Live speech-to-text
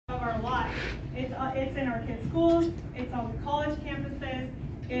It's in our kids' schools, it's on the college campuses,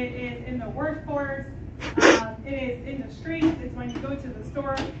 it is in the workforce, it is in the streets, it's when you go to the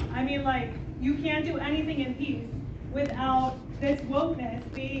store. I mean, like, you can't do anything in peace without this wokeness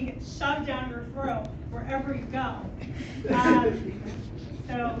being shoved down your throat wherever you go.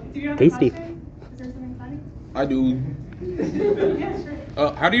 So, do you have a question? Is there something funny? I do. Yeah, sure.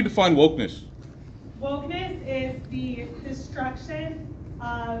 How do you define wokeness? Wokeness is the destruction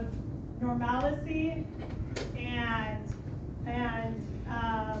of normalcy and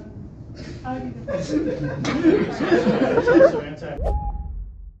how do you define it?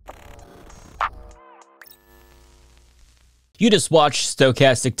 You just watched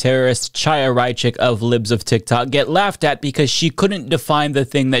stochastic terrorist Chaya Raichik of Libs of TikTok get laughed at because she couldn't define the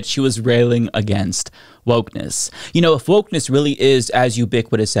thing that she was railing against: wokeness. You know, if wokeness really is as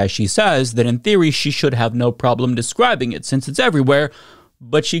ubiquitous as she says, then in theory she should have no problem describing it since it's everywhere.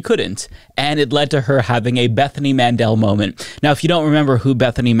 But she couldn't, and it led to her having a Bethany Mandel moment. Now, if you don't remember who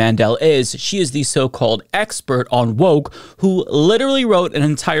Bethany Mandel is, she is the so-called expert on woke who literally wrote an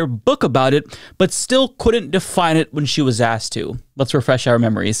entire book about it, but still couldn't define it when she was asked to. Let's refresh our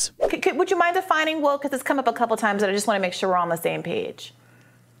memories. Would you mind defining woke? Because it's come up a couple times, and I just want to make sure we're on the same page.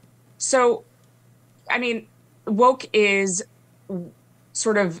 So, I mean, woke is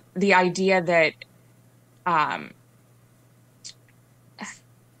sort of the idea that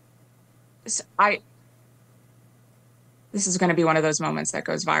this is going to be one of those moments that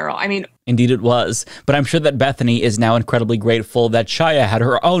goes viral. I mean, indeed it was. But I'm sure that Bethany is now incredibly grateful that Chaya had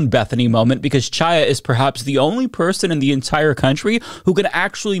her own Bethany moment, because Chaya is perhaps the only person in the entire country who can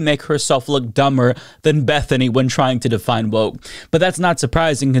actually make herself look dumber than Bethany when trying to define woke. But that's not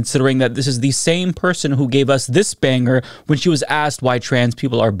surprising, considering that this is the same person who gave us this banger when she was asked why trans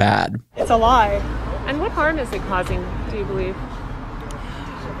people are bad. It's a lie. And what harm is it causing, do you believe?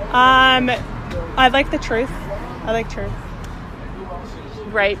 I like the truth. I like truth.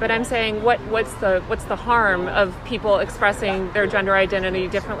 Right, but I'm saying what's the harm of people expressing their gender identity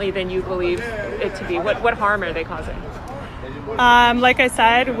differently than you believe it to be? What harm are they causing? Like I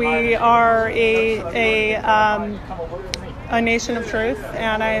said, we are a nation of truth,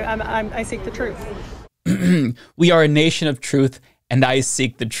 and I seek the truth. We are a nation of truth, and I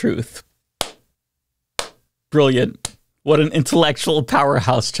seek the truth. Brilliant. What an intellectual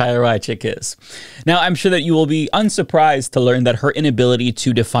powerhouse Chaya Raichik is. Now, I'm sure that you will be unsurprised to learn that her inability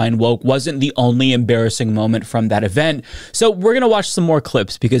to define woke wasn't the only embarrassing moment from that event. So we're going to watch some more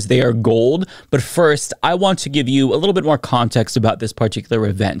clips because they are gold. But first, I want to give you a little bit more context about this particular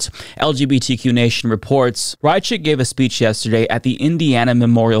event. LGBTQ Nation reports, Raichik gave a speech yesterday at the Indiana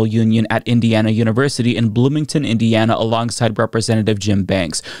Memorial Union at Indiana University in Bloomington, Indiana, alongside Representative Jim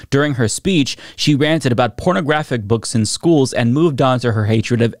Banks. During her speech, she ranted about pornographic books in schools and moved on to her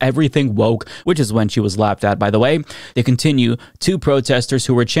hatred of everything woke, which is when she was laughed at, by the way. They continue, 2 protesters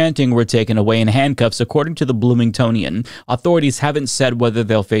who were chanting were taken away in handcuffs, according to the Bloomingtonian. Authorities haven't said whether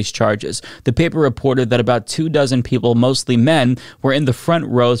they'll face charges. The paper reported that about 24 people, mostly men, were in the front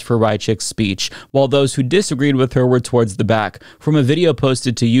rows for Raichik's speech, while those who disagreed with her were towards the back. From a video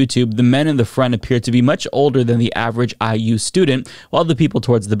posted to YouTube, the men in the front appeared to be much older than the average IU student, while the people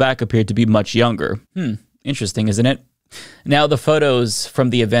towards the back appeared to be much younger. Interesting, isn't it? Now, the photos from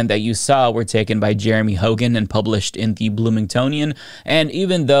the event that you saw were taken by Jeremy Hogan and published in the Bloomingtonian, and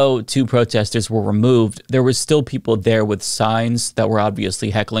even though 2 protesters were removed, there were still people there with signs that were obviously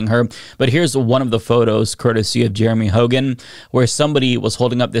heckling her. But here's one of the photos, courtesy of Jeremy Hogan, where somebody was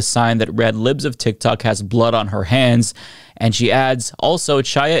holding up this sign that read, "Libs of TikTok has blood on her hands." And she adds, also,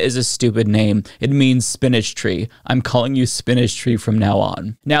 Chaya is a stupid name. It means spinach tree. I'm calling you spinach tree from now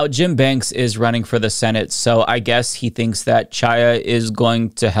on. Now, Jim Banks is running for the Senate, so I guess he thinks that Chaya is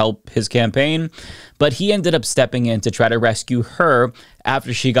going to help his campaign. But he ended up stepping in to try to rescue her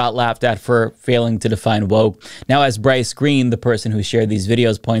after she got laughed at for failing to define woke. Now, as Bryce Green, the person who shared these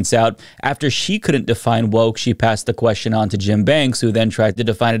videos, points out, after she couldn't define woke, she passed the question on to Jim Banks, who then tried to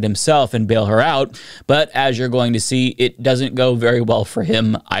define it himself and bail her out. But as you're going to see, it doesn't go very well for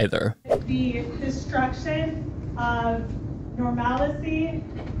him either. The destruction of normalcy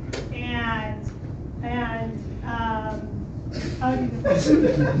and how do you it's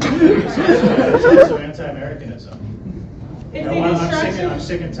also anti-Americanism. I'm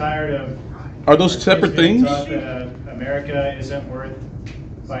sick and tired of. Are those separate things? America isn't worth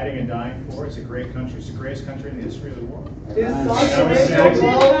fighting and dying for. It's a great country. It's the greatest country in the history of the world.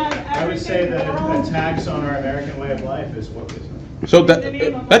 I would say that attacks on our American way of life is wokeism. So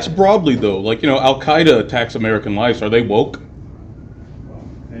that's broadly though. Like, you know, Al Qaeda attacks American lives. Are they woke? Well,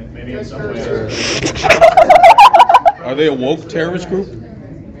 maybe in some ways. Are they a woke terrorist group?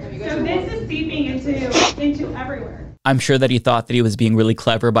 So this is seeping into everywhere. I'm sure that he thought that he was being really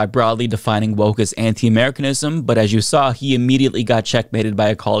clever by broadly defining woke as anti-Americanism, but as you saw, he immediately got checkmated by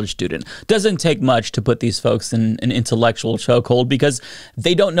a college student. Doesn't take much to put these folks in an intellectual chokehold because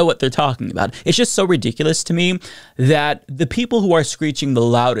they don't know what they're talking about. It's just so ridiculous to me that the people who are screeching the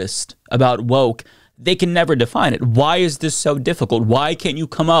loudest about woke, they can never define it. Why is this so difficult? Why can't you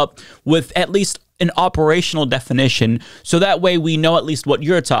come up with at least an operational definition so that way we know at least what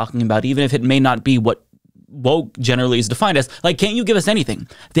you're talking about, even if it may not be what woke generally is defined as? Like, can't you give us anything?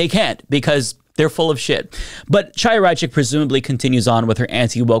 They can't because they're full of shit. But Chaya Raichik presumably continues on with her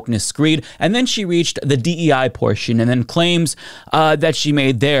anti-wokeness screed, and then she reached the DEI portion and then claims that she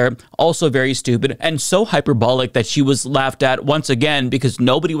made there also very stupid and so hyperbolic that she was laughed at once again because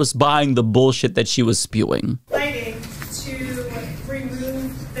nobody was buying the bullshit that she was spewing. Fighting to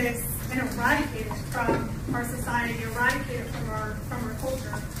remove this and eradicate it from our society, eradicate it from our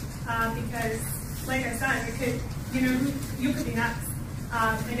culture, because, like I said, it could, you could be next.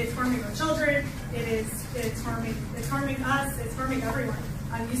 And it's harming our children. It's harming us. It's harming everyone.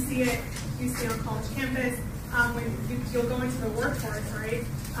 You see it on college campus. When you'll go into the workforce, right?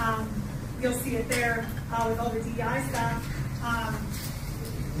 You'll see it there with all the DEI stuff.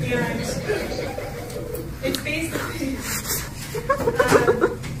 And it's basically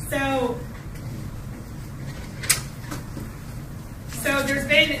so there's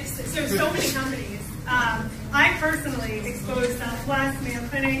been so many companies. I personally exposed Southwest, Mayo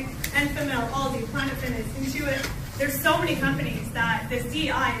Clinic, Enfamil, Aldi, Planet Fitness, Intuit. There's so many companies that this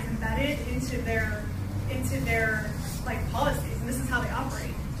DEI is embedded into their like policies, and this is how they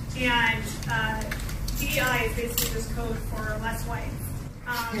operate. And DEI is basically just code for less white.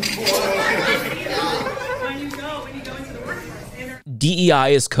 When you go into the workforce,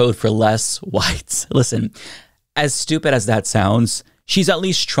 DEI is code for less whites. Listen, as stupid as that sounds, she's at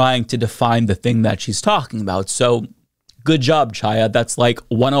least trying to define the thing that she's talking about. So good job, Chaya. That's like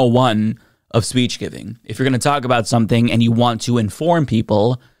 101 of speech giving. If you're going to talk about something and you want to inform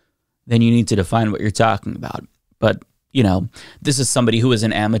people, then you need to define what you're talking about. But, this is somebody who is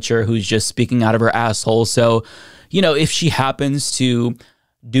an amateur who's just speaking out of her asshole. So, if she happens to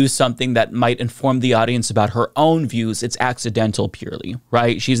do something that might inform the audience about her own views, it's accidental purely,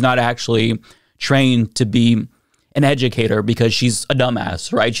 right? She's not actually trained to be an educator because she's a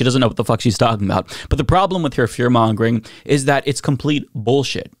dumbass, right? She doesn't know what the fuck she's talking about. But the problem with her fear-mongering is that it's complete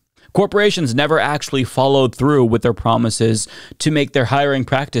bullshit. Corporations never actually followed through with their promises to make their hiring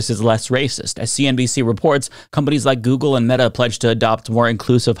practices less racist. As CNBC reports, companies like Google and Meta pledged to adopt more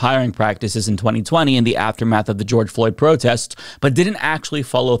inclusive hiring practices in 2020 in the aftermath of the George Floyd protests, but didn't actually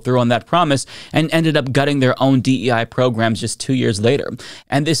follow through on that promise and ended up gutting their own DEI programs just 2 years later.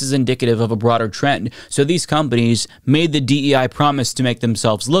 And this is indicative of a broader trend. So these companies made the DEI promise to make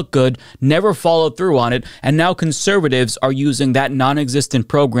themselves look good, never followed through on it, and now conservatives are using that non-existent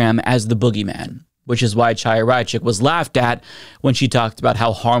program as the boogeyman, which is why Chaya Raichik was laughed at when she talked about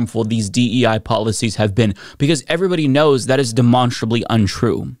how harmful these DEI policies have been, because everybody knows that is demonstrably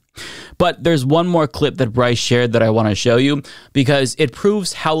untrue. But there's one more clip that Bryce shared that I want to show you because it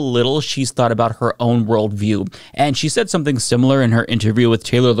proves how little she's thought about her own worldview. And she said something similar in her interview with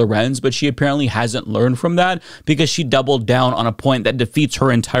Taylor Lorenz, but she apparently hasn't learned from that because she doubled down on a point that defeats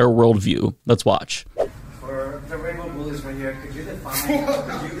her entire worldview. Let's watch. For the rainbow bullies right here, could you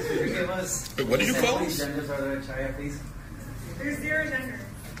define, could you give us... What did you call us? How many genders are there, Chaya, please? There's 0 genders.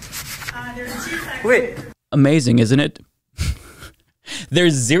 There's 2 sexes. Wait. Amazing, isn't it?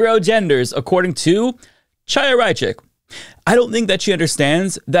 There's 0 genders, according to Chaya Raichik. I don't think that she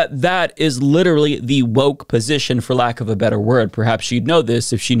understands that that is literally the woke position, for lack of a better word. Perhaps she'd know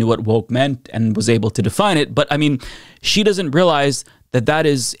this if she knew what woke meant and was able to define it. But I mean, she doesn't realize that that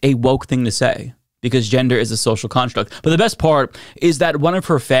is a woke thing to say, because gender is a social construct. But the best part is that one of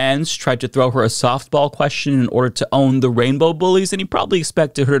her fans tried to throw her a softball question in order to own the rainbow bullies, and he probably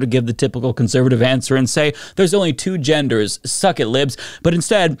expected her to give the typical conservative answer and say, there's only 2 genders, suck it, libs. But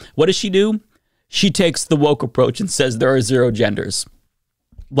instead, what does she do? She takes the woke approach and says there are 0 genders.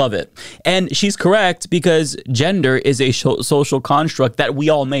 Love it. And she's correct, because gender is a social construct that we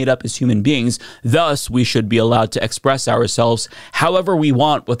all made up as human beings. Thus, we should be allowed to express ourselves however we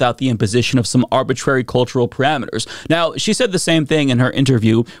want without the imposition of some arbitrary cultural parameters. Now, she said the same thing in her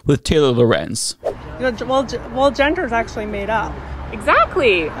interview with Taylor Lorenz. Well, gender is actually made up.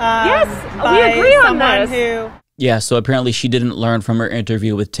 Exactly. Yes, we agree on this. Yeah, so apparently she didn't learn from her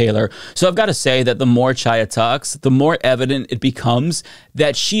interview with Taylor. So I've got to say that the more Chaya talks, the more evident it becomes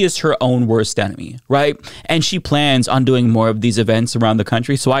that she is her own worst enemy, right? And she plans on doing more of these events around the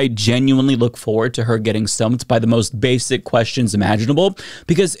country. So I genuinely look forward to her getting stumped by the most basic questions imaginable,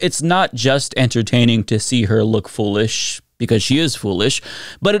 because it's not just entertaining to see her look foolish, because she is foolish,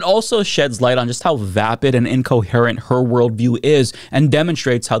 but it also sheds light on just how vapid and incoherent her worldview is, and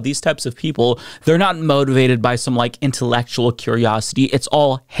demonstrates how these types of people, they're not motivated by some like intellectual curiosity. It's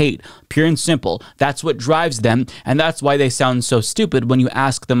all hate, pure and simple. That's what drives them, and that's why they sound so stupid when you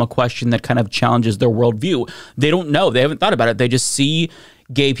ask them a question that kind of challenges their worldview. They don't know, they haven't thought about it. They just see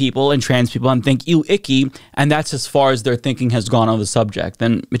gay people and trans people and think, ew, icky, and that's as far as their thinking has gone on the subject.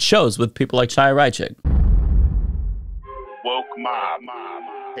 And it shows with people like Chaya Raichik. Woke mob.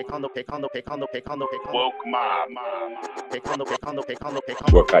 Woke mob.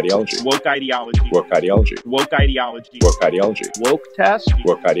 Woke ideology. Woke ideology. Woke ideology. Woke ideology. Woke ideology. Woke test.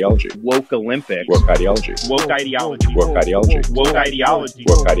 Woke ideology. Woke Olympics. Woke ideology. Woke ideology. Woke ideology. Woke ideology.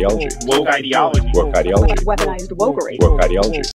 Woke ideology. Woke ideology. Woke ideology. Weaponized wokery. Woke ideology.